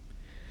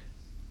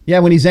 Yeah,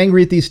 when he's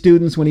angry at these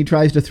students, when he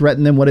tries to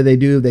threaten them, what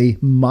do? They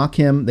mock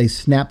him, they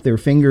snap their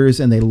fingers,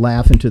 and they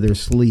laugh into their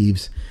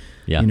sleeves.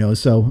 Yeah.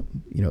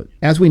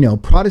 As we know,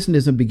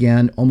 Protestantism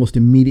began almost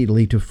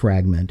immediately to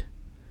fragment.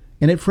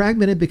 And it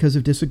fragmented because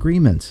of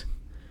disagreements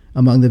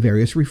among the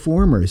various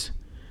reformers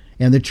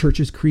and the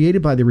churches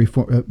created by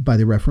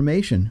the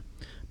Reformation.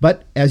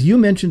 But as you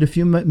mentioned a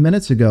few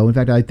minutes ago, in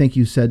fact, I think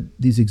you said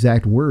these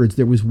exact words,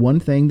 there was one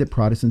thing that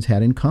Protestants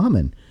had in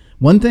common.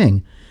 One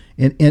thing.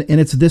 And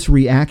it's this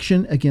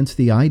reaction against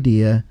the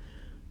idea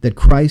that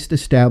Christ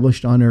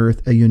established on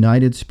earth a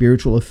united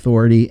spiritual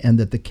authority and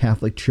that the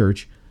Catholic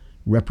Church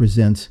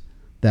represents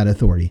that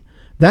authority.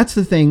 That's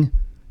the thing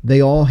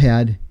they all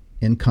had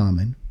in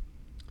common.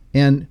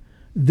 And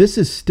this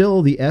is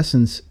still the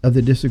essence of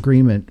the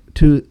disagreement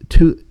to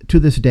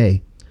this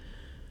day.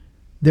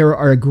 There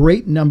are a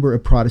great number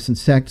of Protestant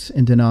sects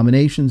and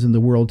denominations in the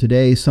world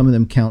today. Some of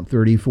them count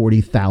 30,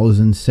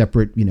 40,000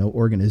 separate,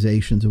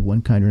 organizations of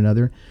one kind or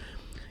another.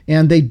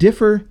 And they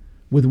differ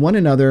with one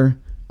another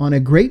on a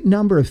great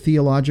number of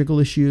theological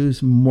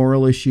issues,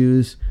 moral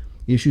issues,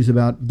 issues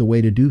about the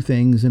way to do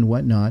things and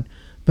whatnot.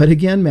 But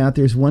again, Matt,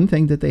 there's one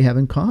thing that they have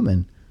in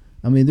common.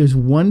 I mean, there's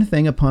one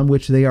thing upon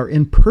which they are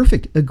in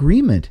perfect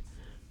agreement.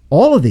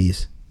 All of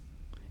these.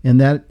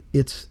 And that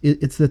it's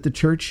that the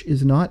church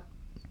is not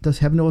does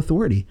have no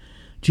authority.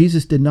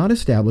 Jesus did not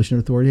establish an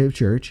authoritative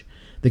church.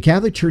 The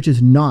Catholic Church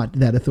is not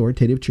that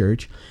authoritative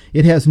church.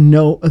 It has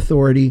no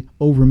authority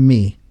over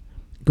me.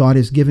 God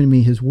has given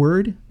me his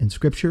word and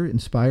scripture,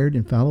 inspired,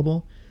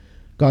 infallible.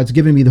 God's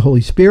given me the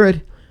Holy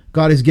Spirit.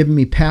 God has given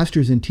me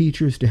pastors and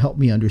teachers to help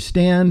me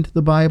understand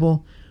the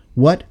Bible.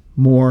 What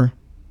more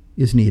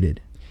is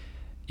needed?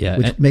 Yeah,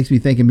 Which makes me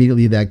think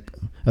immediately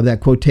of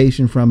that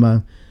quotation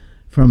from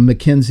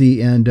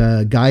Mackenzie and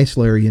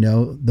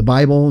Geisler, the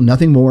Bible,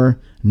 nothing more,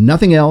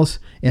 nothing else,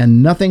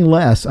 and nothing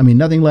less. I mean,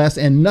 nothing less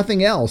and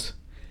nothing else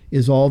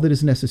is all that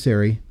is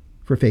necessary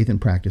for faith and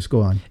practice.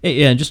 Go on.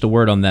 Yeah, and just a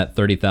word on that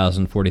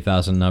 30,000,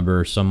 40,000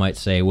 number. Some might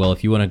say, well,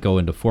 if you want to go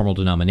into formal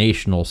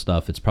denominational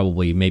stuff, it's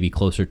probably maybe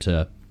closer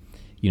to,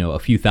 a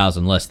few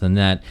thousand less than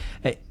that.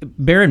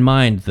 Bear in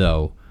mind,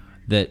 though,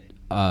 that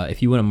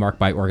if you want to mark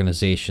by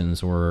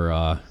organizations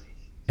or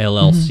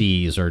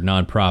LLCs or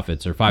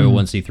nonprofits or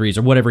 501c3s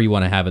or whatever you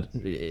want to have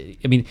it,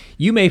 I mean,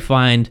 you may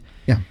find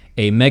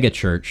a mega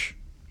church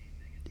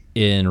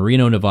in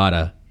Reno,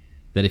 Nevada,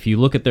 that if you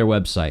look at their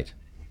website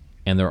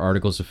and their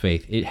articles of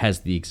faith, it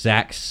has the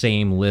exact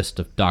same list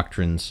of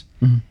doctrines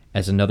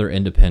as another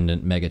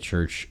independent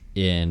megachurch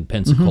in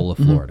Pensacola,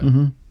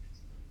 Florida.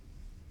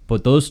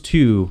 But those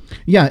two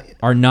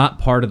are not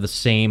part of the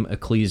same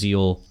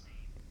ecclesial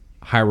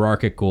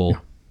hierarchical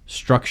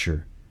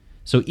structure.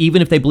 So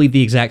even if they believe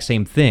the exact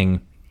same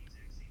thing,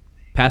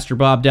 Pastor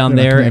Bob down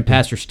there and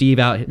Pastor Steve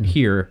out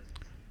here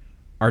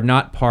are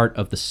not part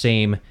of the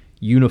same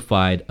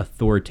unified,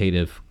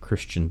 authoritative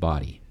Christian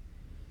body.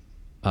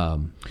 But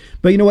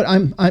you know what?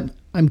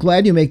 I'm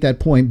glad you make that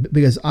point,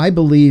 because I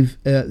believe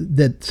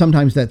that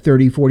sometimes that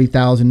 30,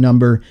 40,000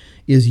 number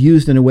is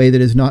used in a way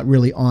that is not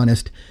really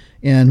honest.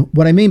 And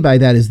what I mean by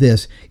that is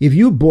this: if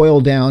you boil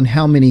down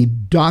how many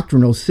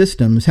doctrinal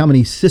systems, how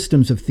many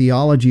systems of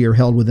theology are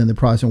held within the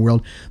Protestant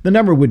world, the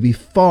number would be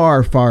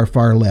far, far,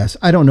 far less.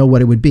 I don't know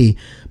what it would be,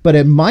 but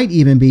it might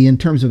even be, in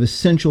terms of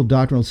essential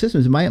doctrinal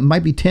systems, it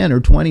might be 10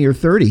 or 20 or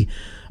 30.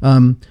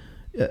 And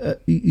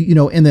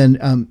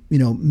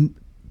then,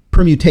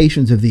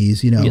 permutations of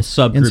these, and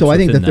so I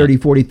think the 30,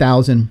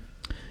 40,000,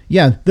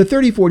 the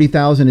 30,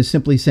 40,000 is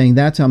simply saying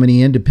that's how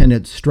many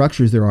independent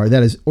structures there are.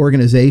 That is,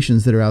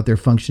 organizations that are out there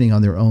functioning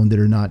on their own, that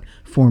are not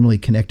formally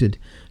connected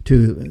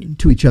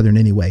to each other in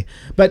any way.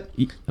 But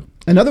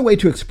another way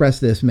to express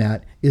this,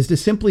 Matt, is to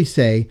simply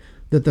say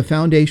that the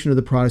foundation of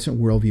the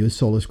Protestant worldview is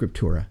sola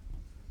scriptura,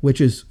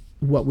 which is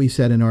what we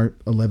said in our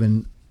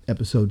 11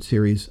 episode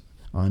series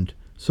on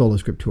sola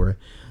scriptura.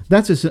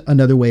 That's just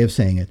another way of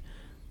saying it.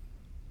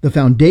 The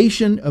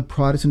foundation of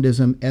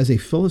Protestantism as a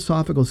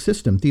philosophical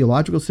system,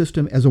 theological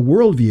system, as a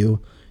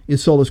worldview,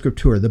 is sola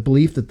scriptura, the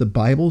belief that the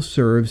Bible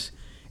serves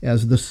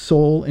as the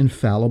sole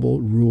infallible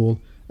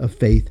rule of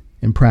faith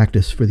and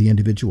practice for the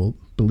individual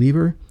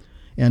believer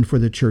and for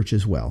the church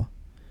as well.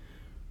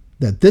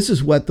 That this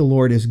is what the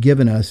Lord has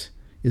given us,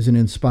 is an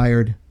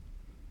inspired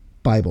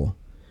Bible.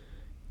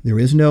 There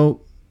is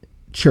no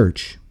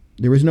church.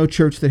 There is no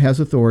church that has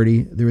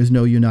authority. There is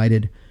no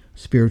united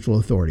spiritual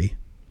authority.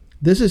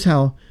 This is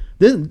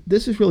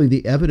really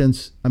the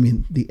evidence,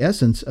 the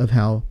essence of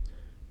how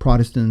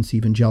Protestants,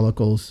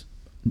 evangelicals,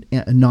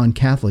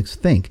 non-Catholics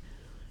think.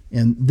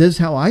 And this is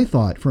how I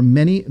thought for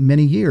many,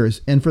 many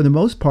years. And for the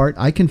most part,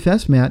 I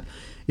confess, Matt,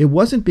 it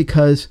wasn't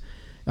as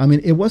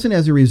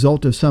a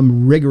result of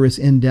some rigorous,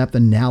 in-depth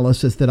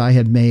analysis that I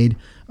had made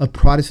of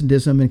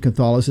Protestantism and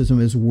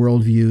Catholicism as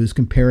worldviews,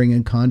 comparing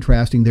and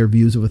contrasting their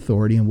views of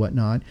authority and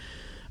whatnot.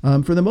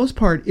 For the most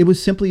part, it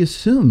was simply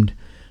assumed,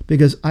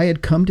 because I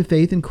had come to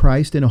faith in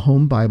Christ in a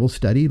home Bible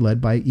study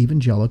led by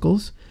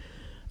evangelicals.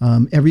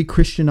 Every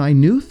Christian I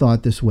knew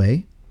thought this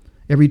way.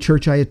 Every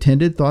church I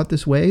attended thought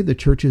this way. The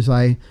churches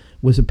I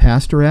was a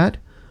pastor at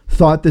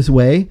thought this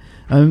way.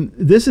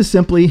 This is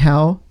simply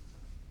how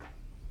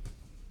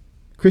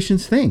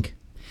Christians think.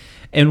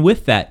 And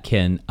with that,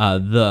 Ken,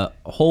 the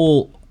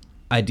whole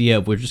idea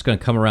of we're just going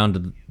to come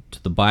around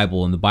to the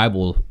Bible, and the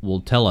Bible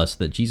will tell us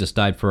that Jesus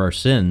died for our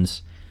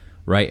sins,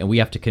 right? And we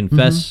have to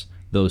confess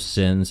those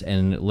sins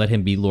and let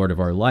him be Lord of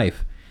our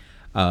life.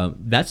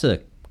 That's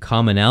a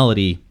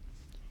commonality.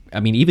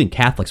 Even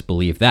Catholics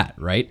believe that,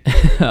 right?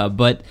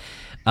 But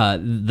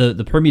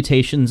the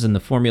permutations and the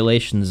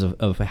formulations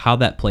of how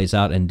that plays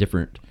out in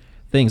different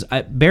things.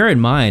 Bear in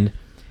mind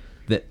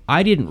that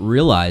I didn't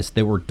realize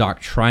there were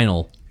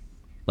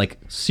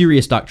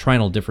serious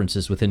doctrinal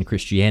differences within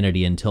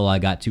Christianity until I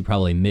got to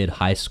probably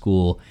mid-high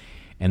school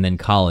and then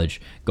college.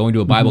 Going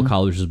to a Bible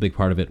college was a big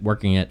part of it,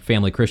 working at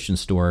Family Christian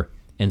Store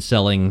and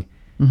selling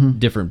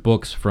different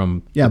books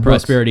from the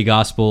prosperity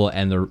gospel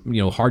and the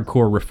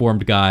hardcore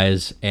reformed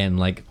guys and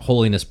like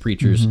holiness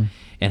preachers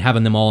and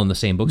having them all in the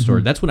same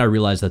bookstore. That's when I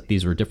realized that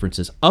these were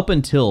differences. Up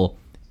until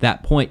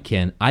that point,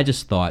 Ken, I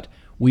just thought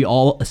we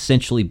all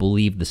essentially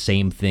believed the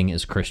same thing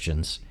as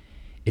Christians.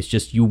 It's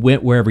just you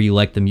went wherever you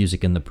liked the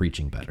music and the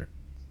preaching better,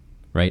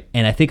 right?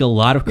 And I think a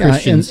lot of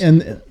Christians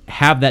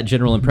have that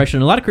general impression.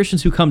 And a lot of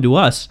Christians who come to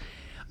us,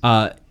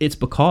 it's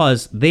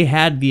because they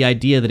had the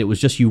idea that it was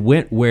just you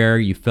went where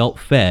you felt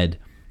fed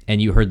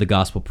and you heard the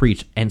gospel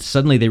preached, and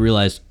suddenly they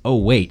realized, oh,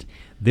 wait,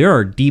 there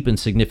are deep and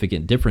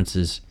significant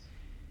differences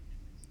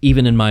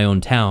even in my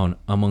own town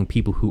among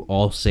people who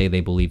all say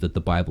they believe that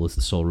the Bible is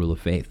the sole rule of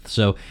faith.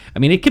 So, I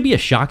mean, it could be a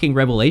shocking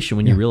revelation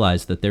when you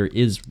realize that there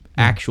is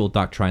actual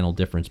doctrinal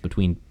difference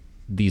between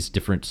these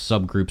different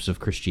subgroups of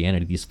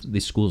Christianity,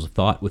 these schools of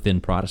thought within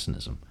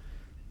Protestantism.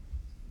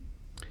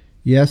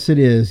 Yes, it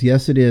is.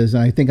 Yes, it is.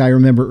 I think I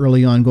remember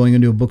early on going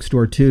into a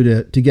bookstore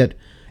too to get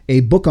a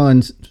book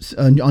on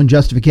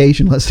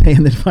justification, let's say,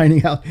 and then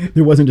finding out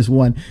there wasn't just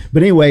one.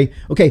 But anyway,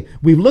 okay,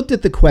 we've looked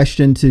at the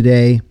question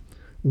today,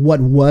 what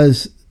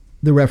was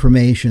the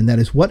Reformation? That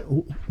is, what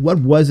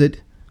was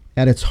it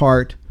at its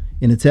heart,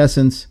 in its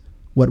essence?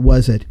 What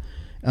was it?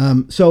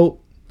 So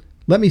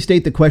let me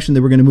state the question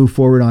that we're going to move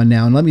forward on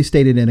now, and let me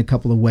state it in a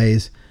couple of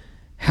ways.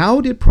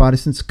 How did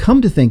Protestants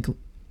come to think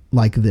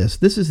like this?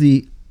 This is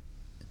the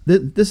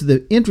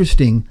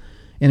interesting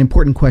and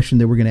important question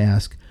that we're going to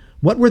ask.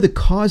 What were the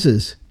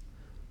causes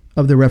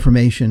of the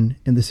Reformation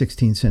in the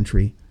 16th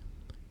century?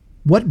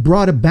 What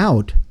brought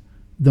about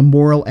the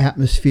moral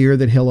atmosphere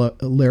that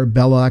Hilaire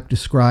Belloc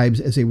describes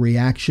as a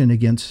reaction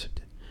against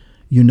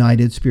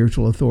united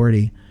spiritual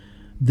authority?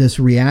 This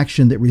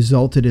reaction that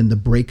resulted in the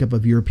breakup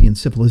of European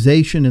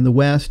civilization in the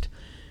West,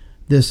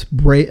 this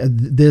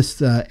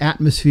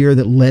atmosphere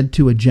that led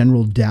to a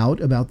general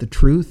doubt about the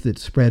truth that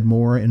spread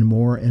more and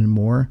more and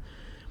more.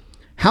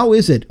 How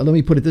is it, let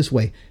me put it this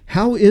way,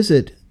 how is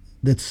it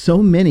that so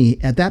many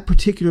at that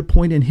particular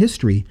point in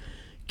history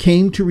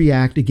came to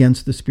react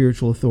against the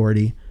spiritual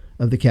authority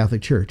of the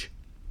Catholic Church?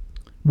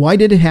 Why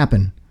did it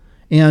happen?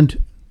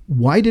 And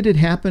why did it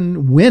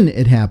happen when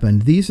it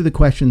happened? These are the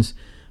questions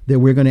that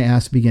we're going to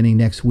ask beginning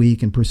next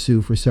week and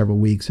pursue for several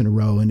weeks in a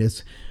row. And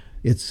it's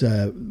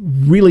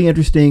really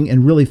interesting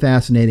and really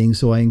fascinating.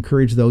 So I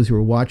encourage those who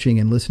are watching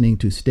and listening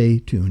to stay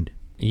tuned.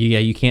 Yeah,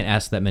 you can't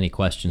ask that many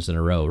questions in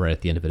a row right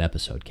at the end of an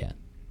episode, Ken.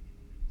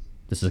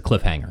 This is a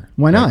cliffhanger.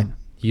 Why not?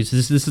 This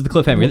is the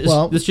cliffhanger.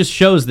 Well, this just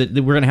shows that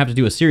we're going to have to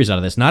do a series out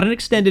of this. Not an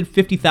extended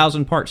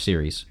 50,000 part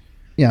series.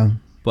 Yeah.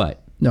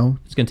 But no,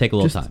 it's going to take a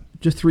little time.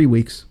 Just 3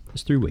 weeks.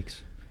 Just 3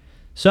 weeks.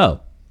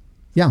 So,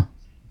 yeah,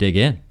 dig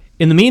in.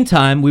 In the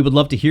meantime, we would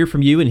love to hear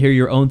from you and hear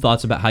your own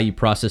thoughts about how you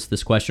processed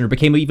this question or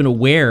became even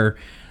aware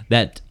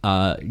that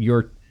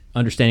your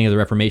understanding of the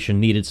Reformation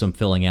needed some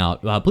filling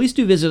out. Please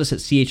do visit us at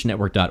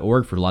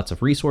chnetwork.org for lots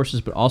of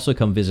resources, but also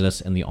come visit us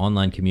in the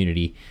online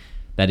community.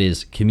 That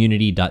is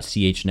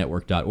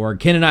community.chnetwork.org.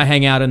 Ken and I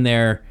hang out in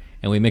there,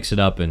 and we mix it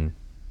up and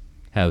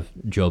have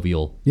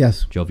jovial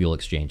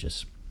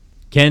exchanges.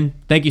 Ken,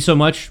 thank you so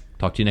much.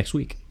 Talk to you next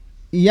week.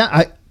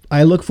 Yeah,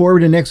 I look forward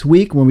to next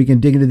week when we can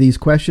dig into these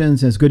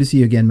questions. And it's good to see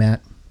you again,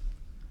 Matt.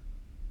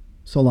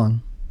 So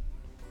long.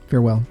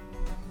 Farewell.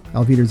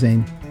 Auf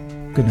Wiedersehen.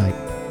 Good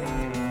night.